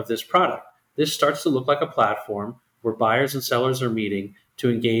trading of this product. This starts to look like a platform where buyers and sellers are meeting to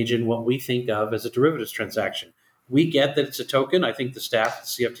engage in what we think of as a derivatives transaction. We get that it's a token. I think the staff at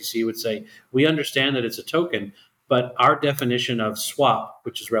the CFTC would say, we understand that it's a token, but our definition of swap,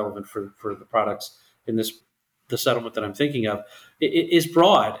 which is relevant for the products in the settlement that I'm thinking of, is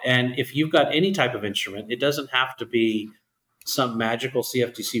broad. And if you've got any type of instrument, it doesn't have to be some magical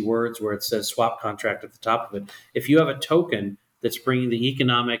CFTC words where it says swap contract at the top of it. If you have a token that's bringing the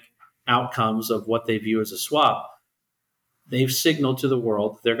economic outcomes of what they view as a swap, they've signaled to the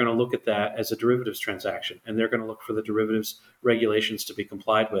world they're going to look at that as a derivatives transaction, and they're going to look for the derivatives regulations to be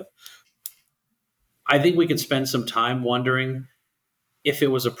complied with. I think we could spend some time wondering if it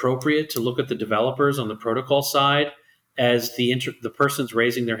was appropriate to look at the developers on the protocol side as the person's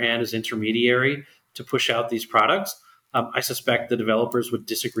raising their hand as intermediary to push out these products. I suspect the developers would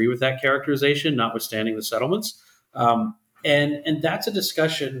disagree with that characterization, notwithstanding the settlements. And that's a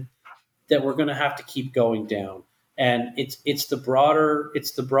discussion that we're going to have to keep going down. And it's the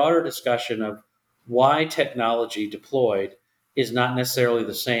broader discussion of why technology deployed is not necessarily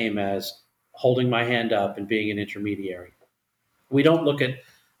the same as holding my hand up and being an intermediary. We don't look at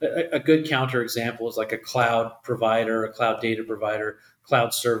A good counterexample is like a cloud provider, a cloud data provider,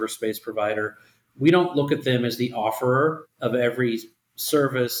 cloud server space provider. We don't look at them as the offerer of every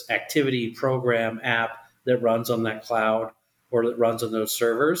service, activity, program, app that runs on that cloud or that runs on those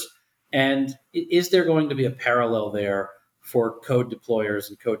servers. And is there going to be a parallel there for code deployers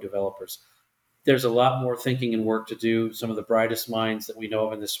and code developers? There's a lot more thinking and work to do. Some of the brightest minds that we know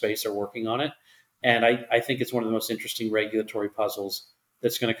of in this space are working on it. And I think it's one of the most interesting regulatory puzzles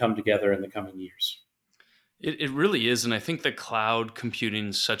that's going to come together in the coming years. It really is. And I think the cloud computing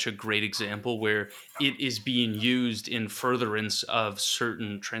is such a great example where it is being used in furtherance of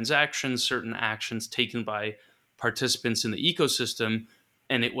certain transactions, certain actions taken by participants in the ecosystem.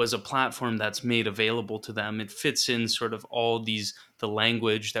 And it was a platform that's made available to them. It fits in sort of all the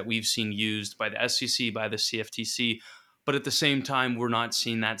language that we've seen used by the SEC, by the CFTC. But at the same time, we're not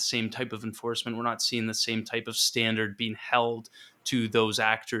seeing that same type of enforcement. We're not seeing the same type of standard being held to those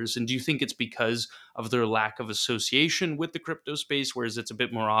actors. And do you think it's because of their lack of association with the crypto space, whereas it's a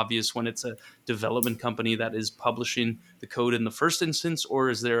bit more obvious when it's a development company that is publishing the code in the first instance, or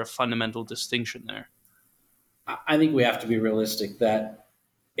is there a fundamental distinction there? I think we have to be realistic that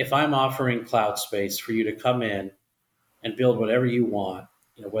if I'm offering cloud space for you to come in and build whatever you want,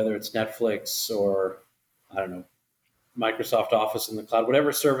 whether it's Netflix or I don't know, Microsoft Office in the cloud,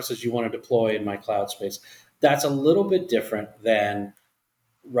 whatever services you want to deploy in my cloud space, that's a little bit different than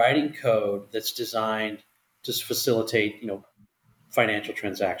writing code that's designed to facilitate, financial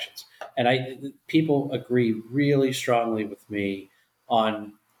transactions. And people agree really strongly with me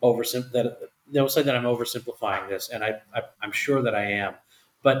on that. They'll say that I'm oversimplifying this, and I'm sure that I am.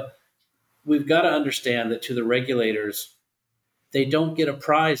 But we've got to understand that to the regulators, they don't get a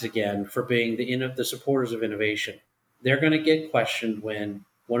prize again for being the supporters of innovation. They're going to get questioned when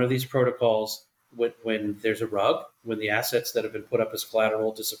one of these protocols, when there's a rug, when the assets that have been put up as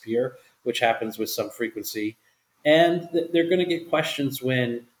collateral disappear, which happens with some frequency. And they're going to get questions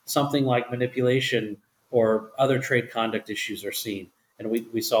when something like manipulation or other trade conduct issues are seen. And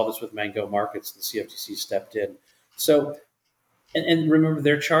we saw this with Mango Markets, the CFTC stepped in. So, and remember,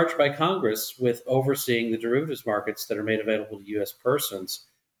 they're charged by Congress with overseeing the derivatives markets that are made available to U.S. persons.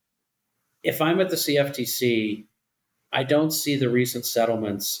 If I'm at the CFTC, I don't see the recent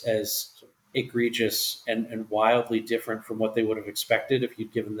settlements as egregious and wildly different from what they would have expected if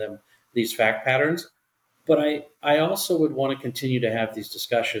you'd given them these fact patterns. But I also would want to continue to have these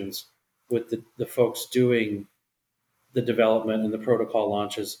discussions with the folks doing the development and the protocol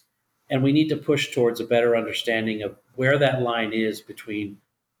launches. And we need to push towards a better understanding of where that line is between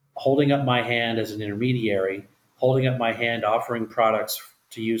holding up my hand as an intermediary, holding up my hand offering products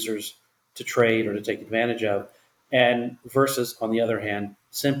to users to trade or to take advantage of, and versus, on the other hand,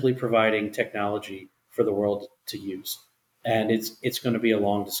 simply providing technology for the world to use. And it's going to be a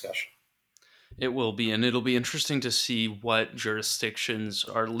long discussion. It will be, and it'll be interesting to see what jurisdictions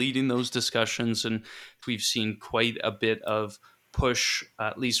are leading those discussions. And we've seen quite a bit of push,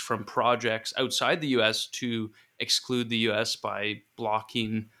 at least from projects outside the US, to exclude the US by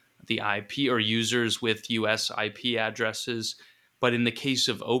blocking the IP or users with US IP addresses. But in the case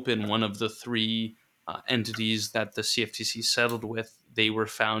of Open, one of the three entities that the CFTC settled with, they were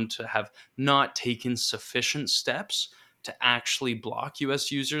found to have not taken sufficient steps to actually block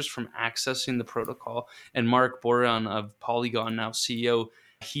US users from accessing the protocol. And Mark Boran of Polygon, now CEO,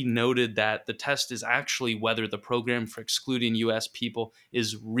 he noted that the test is actually whether the program for excluding US people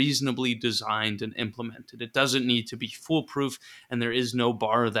is reasonably designed and implemented. It doesn't need to be foolproof, and there is no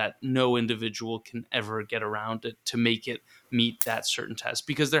bar that no individual can ever get around it to make it meet that certain test,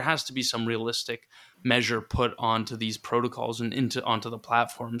 because there has to be some realistic measure put onto these protocols and onto the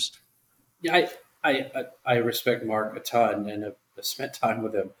platforms. Yeah, I respect Mark a ton and have spent time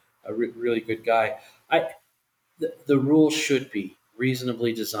with him. Really good guy. The rules should be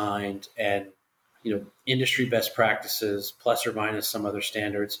reasonably designed and industry best practices plus or minus some other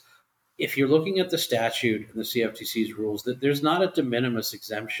standards. If you're looking at the statute and the CFTC's rules, that there's not a de minimis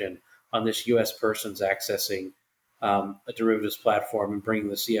exemption on this U.S. person's accessing a derivatives platform and bringing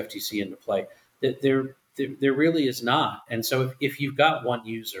the CFTC into play. That there really is not. And so if you've got one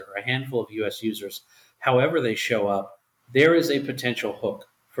user, a handful of U.S. users, however they show up, there is a potential hook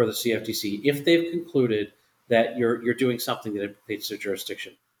for the CFTC if they've concluded that you're doing something that implicates their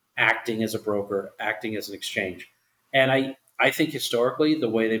jurisdiction, acting as a broker, acting as an exchange. And I think historically the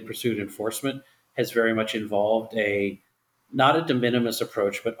way they pursued enforcement has very much involved not a de minimis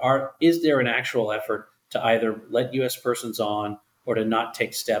approach, but is there an actual effort to either let U.S. persons on or to not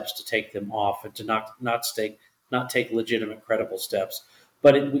take steps to take them off and to not take legitimate, credible steps.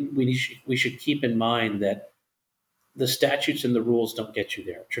 But we should keep in mind that the statutes and the rules don't get you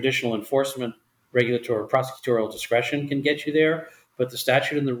there. Traditional enforcement, regulatory, prosecutorial discretion can get you there, but the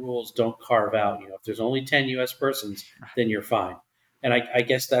statute and the rules don't carve out. If there's only 10 U.S. persons, then you're fine. And I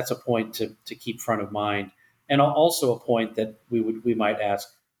guess that's a point to keep front of mind, and also a point that we might ask: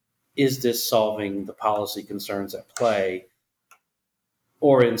 is this solving the policy concerns at play,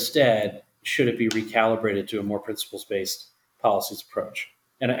 or instead should it be recalibrated to a more principles-based policies approach?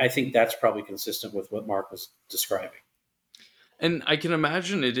 And I think that's probably consistent with what Mark was describing. And I can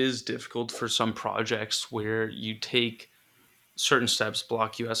imagine it is difficult for some projects where you take certain steps,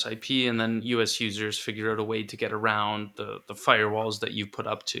 block US IP, and then US users figure out a way to get around the firewalls that you've put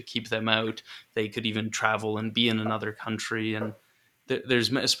up to keep them out. They could even travel and be in another country. And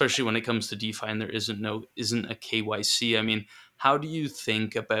there's, especially when it comes to DeFi, and there isn't a KYC. I mean, how do you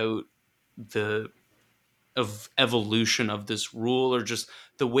think about the of evolution of this rule, or just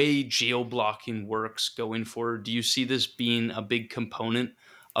the way geo-blocking works going forward? Do you see this being a big component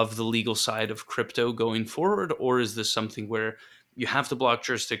of the legal side of crypto going forward, or is this something where you have to block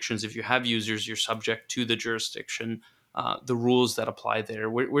jurisdictions? If you have users, you're subject to the jurisdiction, the rules that apply there.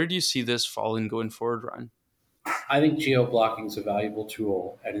 Where do you see this falling going forward, Ryne? I think geo blocking is a valuable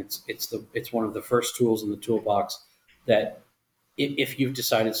tool, and it's one of the first tools in the toolbox that, if you've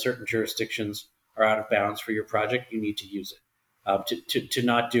decided certain jurisdictions are out of bounds for your project, you need to use it. To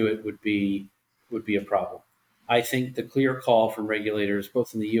not do it would be a problem. I think the clear call from regulators,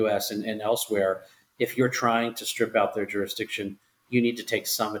 both in the U.S. and elsewhere, if you're trying to strip out their jurisdiction, you need to take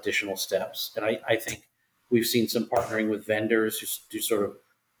some additional steps. And I think we've seen some partnering with vendors who do sort of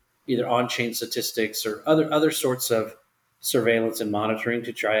either on-chain statistics or other sorts of surveillance and monitoring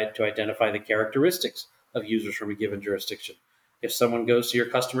to try to identify the characteristics of users from a given jurisdiction. If someone goes to your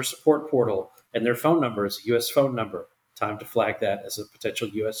customer support portal and their phone number is a U.S. phone number, time to flag that as a potential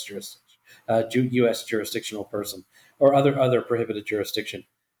U.S. U.S. jurisdictional person, or other prohibited jurisdiction.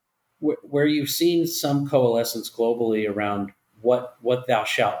 Where you've seen some coalescence globally around what thou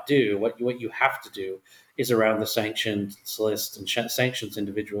shalt do, what you have to do, is around the sanctions list and sanctions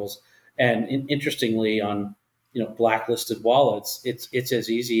individuals. And interestingly, on blacklisted wallets, it's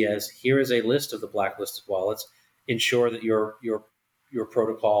as easy as, here is a list of the blacklisted wallets. Ensure that your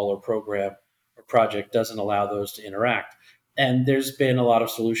protocol or program or project doesn't allow those to interact. And there's been a lot of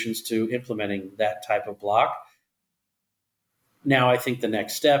solutions to implementing that type of block. Now, I think the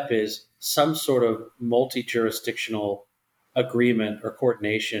next step is some sort of multi-jurisdictional agreement or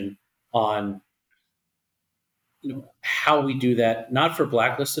coordination on how we do that, not for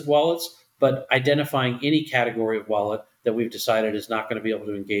blacklisted wallets, but identifying any category of wallet that we've decided is not going to be able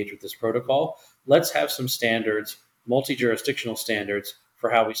to engage with this protocol. Let's have some standards, multi-jurisdictional standards, for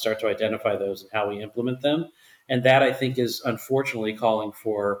how we start to identify those and how we implement them. And that, I think, is unfortunately calling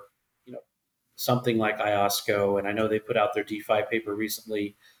for something like IOSCO. And I know they put out their DeFi paper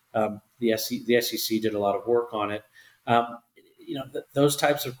recently. The SEC did a lot of work on it. Those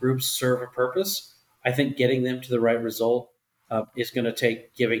types of groups serve a purpose. I think getting them to the right result is going to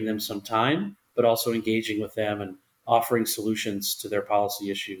take giving them some time, but also engaging with them and offering solutions to their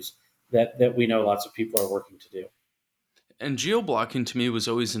policy issues that we know lots of people are working to do. And geo-blocking to me was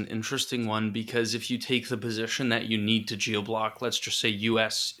always an interesting one, because if you take the position that you need to geo-block, let's just say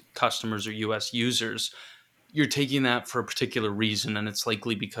US customers or US users, you're taking that for a particular reason, and it's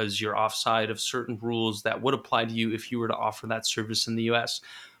likely because you're offside of certain rules that would apply to you if you were to offer that service in the US.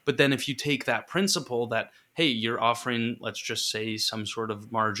 But then if you take that principle that, hey, you're offering, let's just say, some sort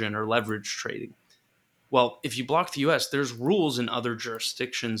of margin or leverage trading. Well, if you block the US, there's rules in other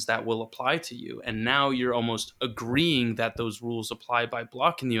jurisdictions that will apply to you. And now you're almost agreeing that those rules apply by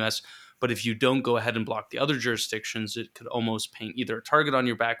blocking the US. But if you don't go ahead and block the other jurisdictions, it could almost paint either a target on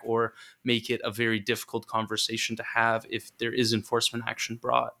your back or make it a very difficult conversation to have if there is enforcement action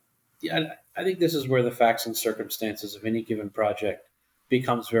brought. Yeah, I think this is where the facts and circumstances of any given project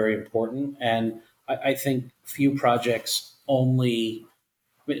becomes very important. And I think few projects only...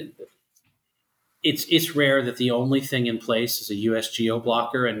 It's rare that the only thing in place is a US geo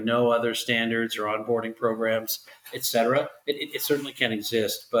blocker and no other standards or onboarding programs, et cetera. It certainly can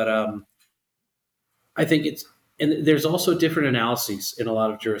exist, but I think and there's also different analyses in a lot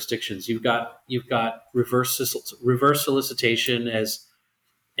of jurisdictions. You've got reverse solicitation as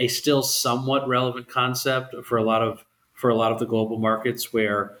a still somewhat relevant concept for a lot of the global markets,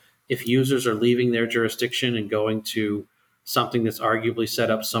 where if users are leaving their jurisdiction and going to something that's arguably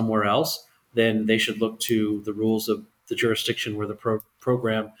set up somewhere else, then they should look to the rules of the jurisdiction where the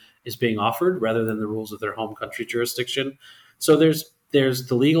program is being offered, rather than the rules of their home country jurisdiction. So there's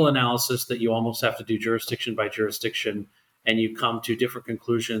the legal analysis that you almost have to do jurisdiction by jurisdiction, and you come to different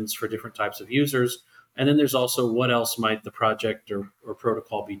conclusions for different types of users. And then there's also what else might the project or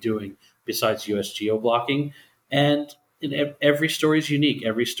protocol be doing besides US geo blocking. And every story is unique.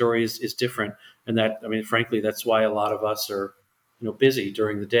 Every story is different. And that, I mean, frankly, that's why a lot of us are, busy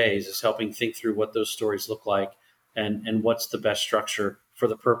during the days, is helping think through what those stories look like and what's the best structure for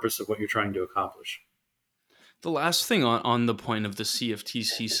the purpose of what you're trying to accomplish. The last thing on the point of the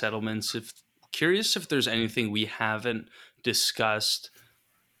CFTC settlements, if curious if there's anything we haven't discussed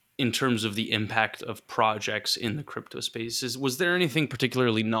in terms of the impact of projects in the crypto space. Was there anything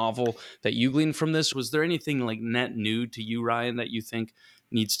particularly novel that you gleaned from this? Was there anything like net new to you, Ryan, that you think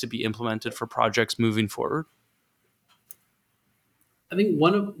needs to be implemented for projects moving forward? I think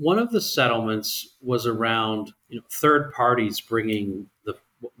one of the settlements was around third parties bringing the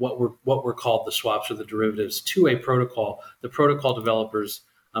what were called the swaps or the derivatives to a protocol. The protocol developers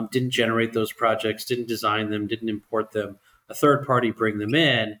didn't generate those projects, didn't design them, didn't import them. A third party bring them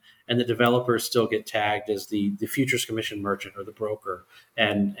in, and the developers still get tagged as the futures commission merchant or the broker,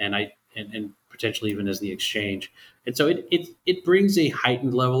 and potentially even as the exchange. And so it brings a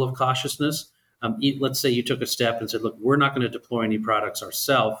heightened level of cautiousness. Let's say you took a step and said, look, we're not going to deploy any products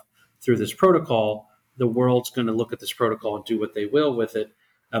ourselves through this protocol. The world's going to look at this protocol and do what they will with it.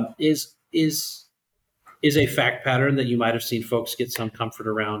 Is a fact pattern that you might have seen folks get some comfort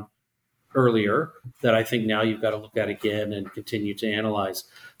around earlier, that I think now you've got to look at again and continue to analyze.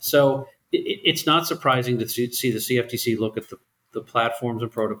 So it's not surprising to see the CFTC look at the platforms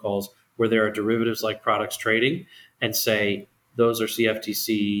and protocols where there are derivatives like products trading and say those are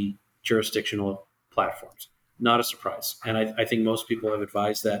CFTC jurisdictional platforms. Not a surprise. And I think most people have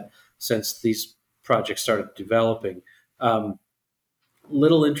advised that since these projects started developing.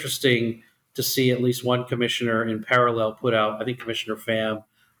 Little interesting to see at least one commissioner in parallel put out, I think Commissioner Pham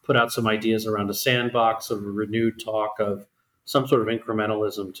put out some ideas around a sandbox, of a renewed talk of some sort of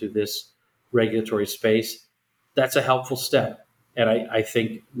incrementalism to this regulatory space. That's a helpful step. And I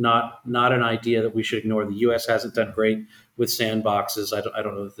think not an idea that we should ignore. The U.S. hasn't done great with sandboxes. I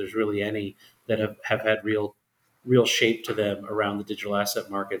don't know if there's really any that have had real shape to them around the digital asset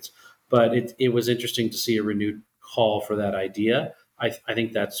markets. But it was interesting to see a renewed call for that idea. I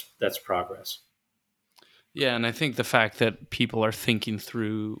think that's progress. Yeah, and I think the fact that people are thinking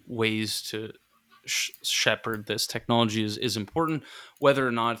through ways to shepherd this technology is important. Whether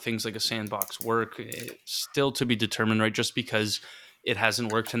or not things like a sandbox work, it's still to be determined, right? Just because it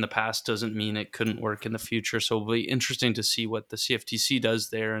hasn't worked in the past doesn't mean it couldn't work in the future. So it'll be interesting to see what the CFTC does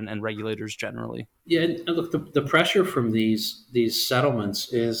there, and regulators generally. Yeah, and look, the pressure from these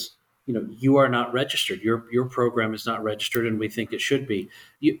settlements is, you are not registered. Your program is not registered, and we think it should be.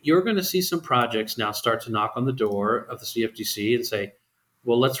 You're going to see some projects now start to knock on the door of the CFTC and say,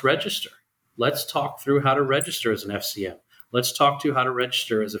 well, let's register. Let's talk through how to register as an FCM. Let's talk to how to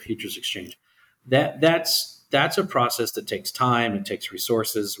register as a futures exchange. That's a process that takes time. It takes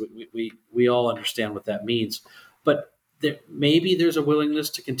resources. We all understand what that means, but maybe there's a willingness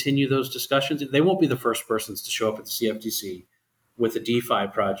to continue those discussions. They won't be the first persons to show up at the CFTC with a DeFi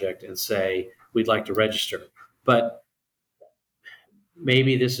project and say, we'd like to register. But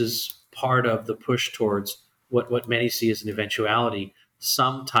maybe this is part of the push towards what many see as an eventuality,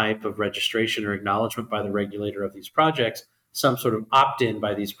 some type of registration or acknowledgement by the regulator of these projects, some sort of opt-in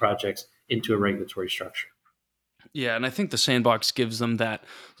by these projects into a regulatory structure. Yeah, and I think the sandbox gives them that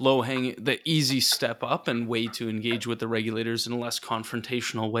the easy step up and way to engage with the regulators in a less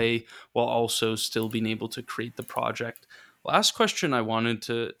confrontational way, while also still being able to create the project. Last question I wanted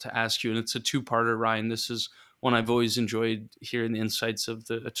to ask you, and it's a two-parter, Ryan. This is one I've always enjoyed hearing the insights of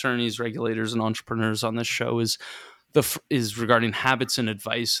the attorneys, regulators, and entrepreneurs on this show. Is regarding habits and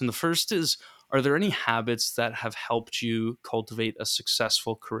advice. And the first is: are there any habits that have helped you cultivate a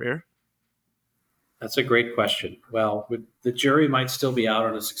successful career? That's a great question. Well, the jury might still be out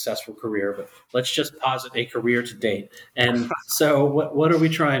on a successful career, but let's just posit a career to date. And so what are we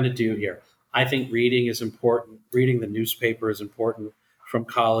trying to do here? I think reading is important. Reading the newspaper is important from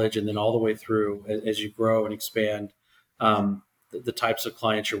college and then all the way through as you grow and expand the types of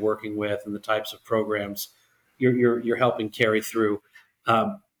clients you're working with and the types of programs you're helping carry through.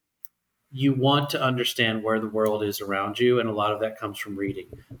 You want to understand where the world is around you, and a lot of that comes from reading,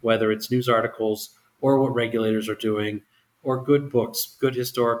 whether it's news articles or what regulators are doing, or good books, good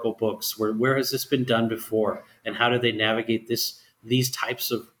historical books. Where has this been done before, and how do they navigate these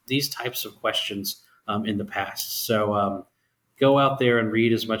types of questions in the past? So go out there and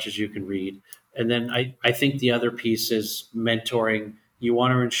read as much as you can read. And then I think the other piece is mentoring. You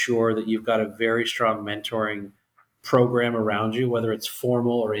want to ensure that you've got a very strong mentoring program around you, whether it's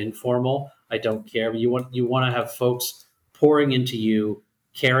formal or informal. I don't care. But you want to have folks pouring into you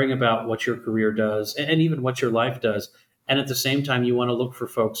caring about what your career does and even what your life does. And at the same time, you want to look for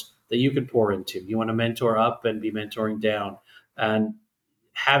folks that you can pour into. You want to mentor up and be mentoring down. And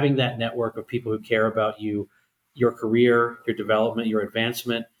having that network of people who care about you, your career, your development, your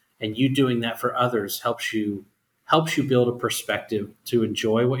advancement, and you doing that for others helps you build a perspective to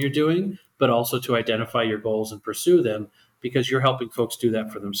enjoy what you're doing, but also to identify your goals and pursue them because you're helping folks do that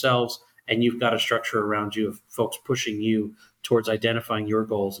for themselves. And you've got a structure around you of folks pushing you towards identifying your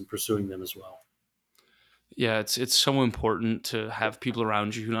goals and pursuing them as well. Yeah, it's so important to have people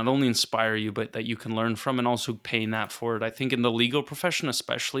around you who not only inspire you, but that you can learn from, and also paying that forward. I think in the legal profession,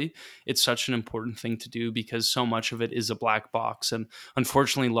 especially, it's such an important thing to do because so much of it is a black box. And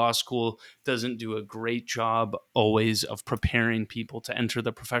unfortunately, law school doesn't do a great job always of preparing people to enter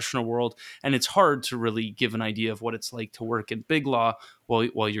the professional world. And it's hard to really give an idea of what it's like to work in big law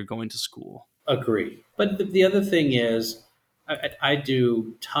while you're going to school. Agree. But the other thing is, I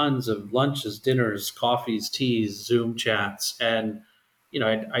do tons of lunches, dinners, coffees, teas, Zoom chats, and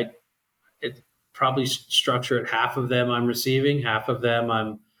I it probably structure it. Half of them I'm receiving, half of them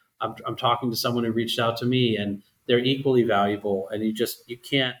I'm talking to someone who reached out to me, and they're equally valuable. And you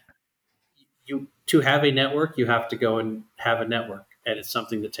can't you to have a network, you have to go and have a network, and it's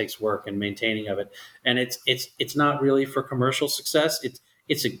something that takes work and maintaining of it. And it's not really for commercial success.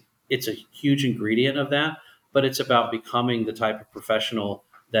 It's a huge ingredient of that, but it's about becoming the type of professional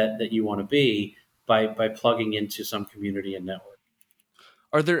that you want to be by plugging into some community and network.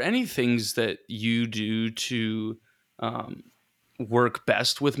 Are there any things that you do to um, work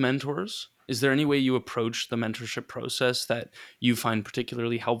best with mentors? Is there any way you approach the mentorship process that you find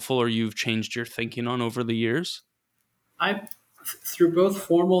particularly helpful or you've changed your thinking on over the years? I through both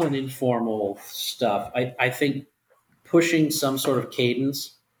formal and informal stuff, I think pushing some sort of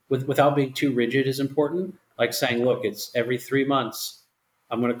cadence without being too rigid is important. Like saying, look, it's every 3 months.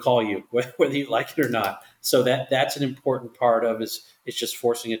 I'm going to call you whether you like it or not. So that's an important part of is it's just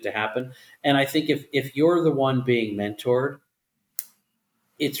forcing it to happen. And I think if you're the one being mentored,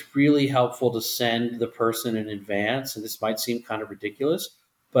 it's really helpful to send the person in advance, and this might seem kind of ridiculous,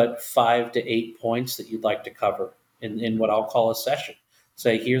 but 5 to 8 points that you'd like to cover in what I'll call a session.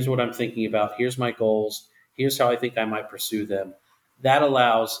 Say, here's what I'm thinking about, here's my goals, here's how I think I might pursue them. That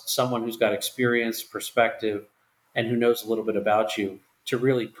allows someone who's got experience, perspective, and who knows a little bit about you to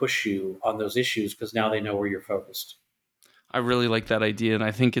really push you on those issues because now they know where you're focused. I really like that idea, and I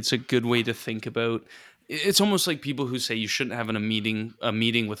think it's a good way to think about. It's almost like people who say you shouldn't have a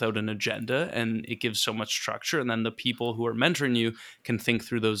meeting without an agenda, and it gives so much structure. And then the people who are mentoring you can think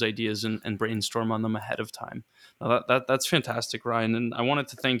through those ideas and brainstorm on them ahead of time. Now that's fantastic, Ryan. And I wanted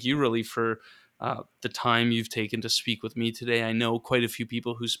to thank you really for the time you've taken to speak with me today. I know quite a few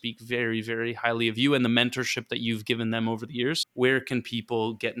people who speak very, very highly of you and the mentorship that you've given them over the years. Where can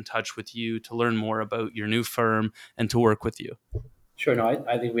people get in touch with you to learn more about your new firm and to work with you? Sure. No,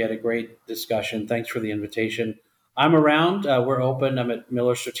 I think we had a great discussion. Thanks for the invitation. I'm around. We're open. I'm at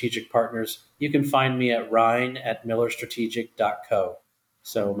Miller Strategic Partners. You can find me at Ryne at millerstrategic.co.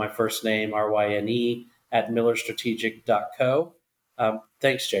 So my first name, Ryne, at millerstrategic.co.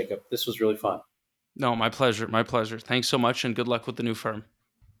 Thanks, Jacob. This was really fun. No, my pleasure. My pleasure. Thanks so much and good luck with the new firm.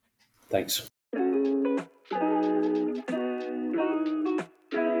 Thanks.